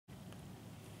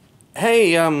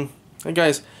Hey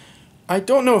guys, I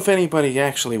don't know if anybody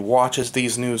actually watches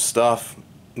these news stuff,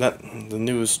 the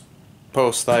news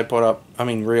posts that I put up, I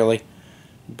mean really,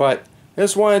 but I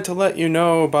just wanted to let you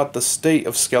know about the state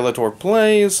of Skeletor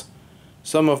Plays,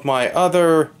 some of my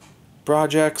other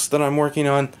projects that I'm working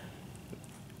on.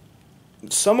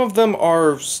 Some of them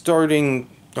are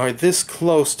this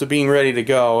close to being ready to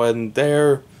go, and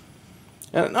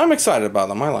I'm excited about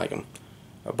them, I like them.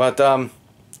 But,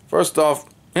 first off,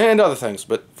 and other things,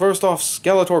 but first off,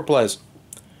 Skeletor Plays.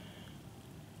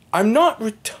 I'm not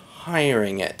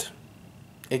retiring it.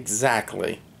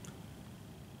 Exactly.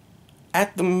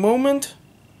 At the moment,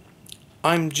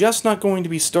 I'm just not going to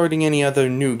be starting any other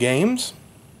new games.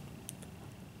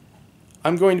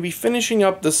 I'm going to be finishing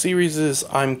up the series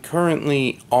I'm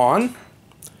currently on,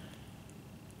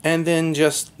 and then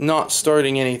just not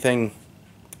starting anything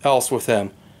else with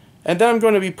him. And then I'm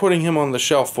going to be putting him on the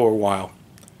shelf for a while.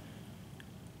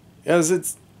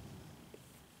 As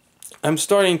I'm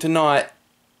starting to not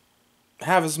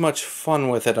have as much fun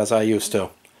with it as I used to.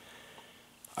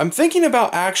 I'm thinking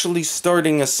about actually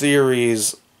starting a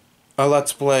series, a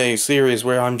Let's Play series,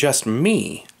 where I'm just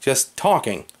me, just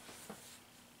talking.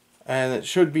 And it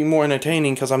should be more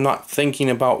entertaining because I'm not thinking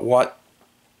about what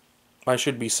I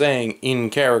should be saying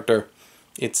in character.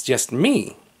 It's just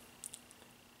me.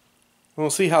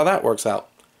 We'll see how that works out.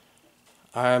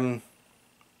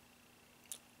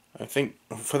 I think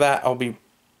for that I'll be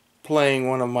playing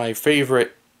one of my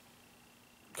favorite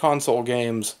console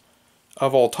games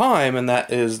of all time, and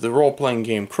that is the role-playing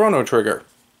game Chrono Trigger.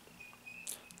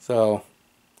 So,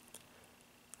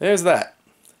 there's that.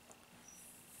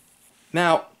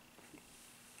 Now,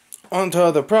 on to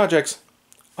other projects.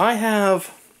 There's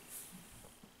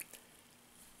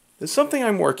something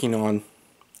I'm working on,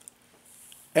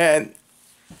 and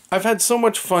I've had so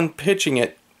much fun pitching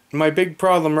it. My big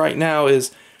problem right now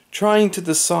is trying to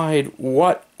decide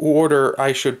what order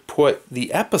I should put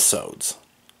the episodes.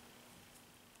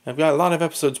 I've got a lot of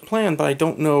episodes planned, but I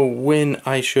don't know when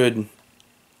I should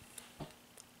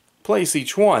place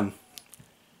each one.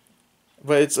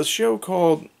 But it's a show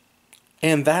called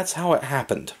And That's How It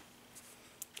Happened,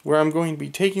 where I'm going to be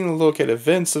taking a look at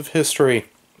events of history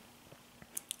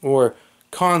or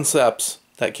concepts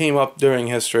that came up during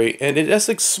history, and it just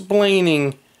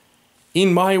explaining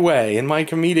in my way, in my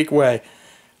comedic way,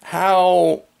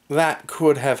 how that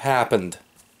could have happened.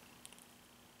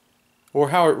 Or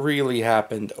how it really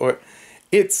happened. Or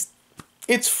it's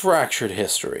fractured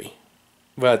history.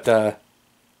 But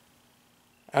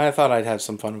I thought I'd have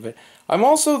some fun with it. I'm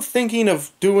also thinking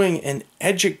of doing an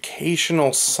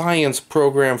educational science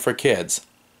program for kids.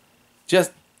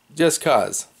 Just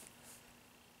cause.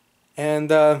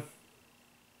 And I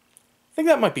think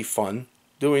that might be fun.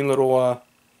 Doing little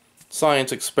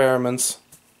science experiments.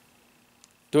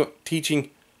 Teaching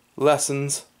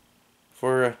lessons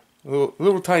for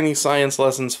little tiny science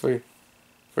lessons for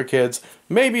kids.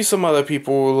 Maybe some other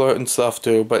people will learn stuff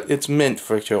too, but it's meant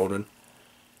for children.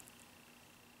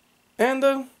 And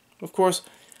of course,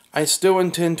 I still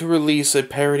intend to release a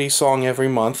parody song every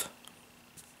month.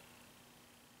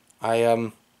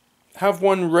 I have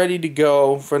one ready to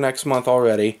go for next month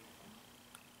already.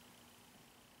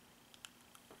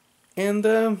 And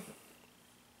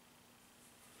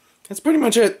that's pretty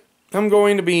much it. I'm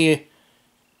going to be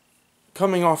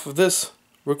coming off of this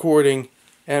recording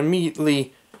and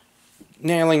immediately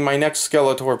nailing my next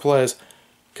Skeletor Plays,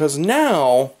 because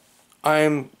now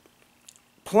I'm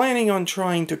planning on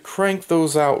trying to crank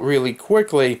those out really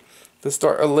quickly to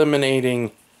start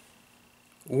eliminating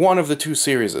one of the two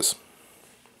series.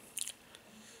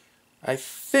 I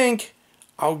think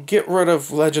I'll get rid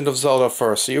of Legend of Zelda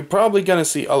first, so you're probably going to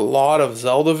see a lot of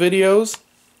Zelda videos.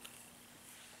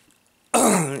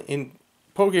 In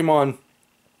Pokemon,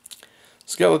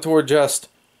 Skeletor just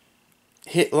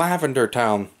hit Lavender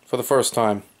Town for the first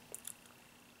time.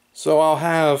 So I'll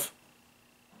have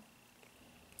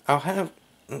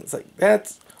it's like,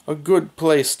 that's a good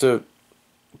place to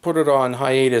put it on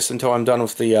hiatus until I'm done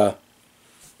with the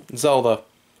Zelda.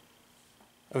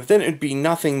 Then it'd be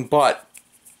nothing but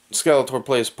Skeletor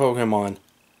Plays Pokemon.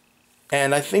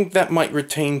 And I think that might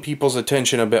retain people's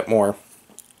attention a bit more.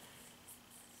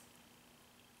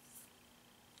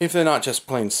 If they're not just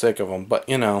plain sick of them, but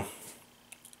you know.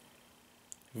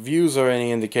 Views are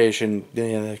any indication,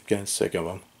 yeah, they're kind of sick of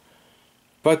them.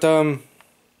 But, I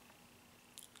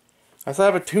still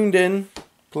have a tuned in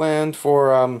planned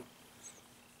for,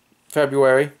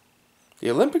 February. The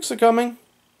Olympics are coming,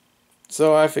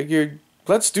 so I figured,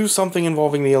 let's do something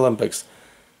involving the Olympics.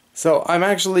 So, I'm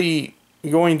actually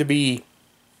going to be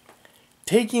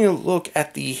taking a look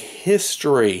at the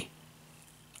history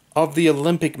of the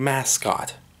Olympic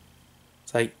mascot.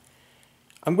 It's like,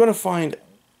 I'm going to find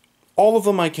all of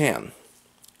them I can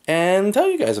and tell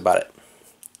you guys about it.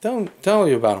 Tell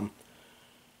you about them.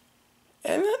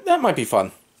 And that might be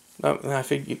fun. I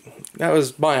figured that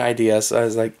was my idea, so I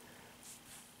was like,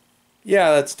 yeah,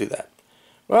 let's do that.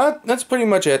 Well, that's pretty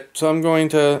much it. So I'm going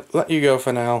to let you go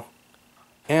for now.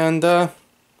 And hope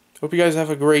you guys have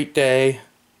a great day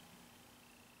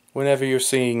whenever you're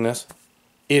seeing this.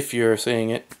 If you're seeing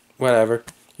it. Whatever.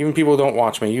 Even people who don't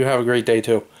watch me. You have a great day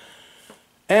too.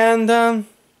 And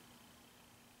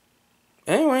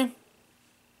anyway.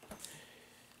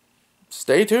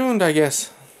 Stay tuned, I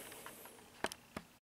guess.